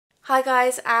Hi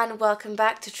guys, and welcome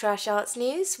back to Trash Arts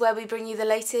News, where we bring you the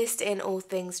latest in all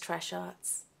things trash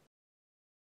arts.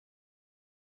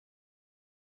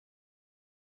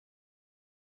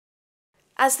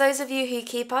 As those of you who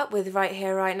keep up with Right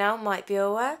Here Right Now might be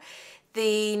aware,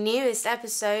 the newest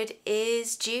episode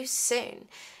is due soon.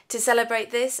 To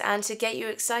celebrate this and to get you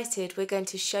excited, we're going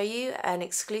to show you an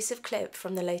exclusive clip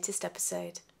from the latest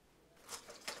episode.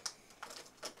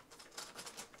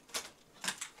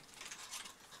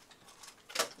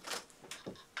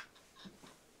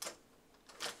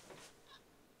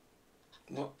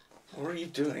 What are you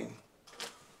doing?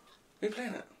 Are you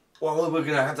playing it? Well, we're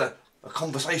going to have a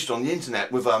conversation on the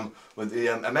internet with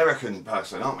the American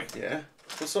person, aren't we? Yeah.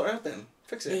 We'll sort it out then.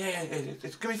 Fix it. Yeah.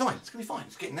 It's going to be fine. It's going to be fine.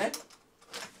 It's getting there.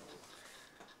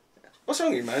 What's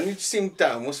wrong with you, man? You just seem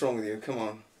down. What's wrong with you? Come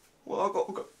on.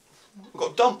 Well, I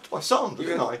got dumped by Sandra,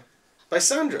 didn't I? By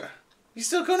Sandra? You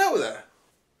still going out with her?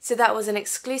 So that was an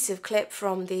exclusive clip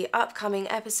from the upcoming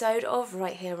episode of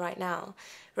Right Here Right Now.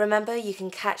 Remember, you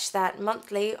can catch that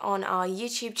monthly on our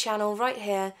YouTube channel right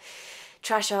here,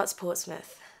 Trash Arts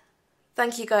Portsmouth.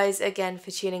 Thank you guys again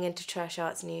for tuning into Trash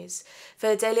Arts News.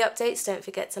 For daily updates, don't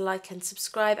forget to like and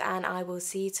subscribe, and I will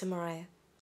see you tomorrow.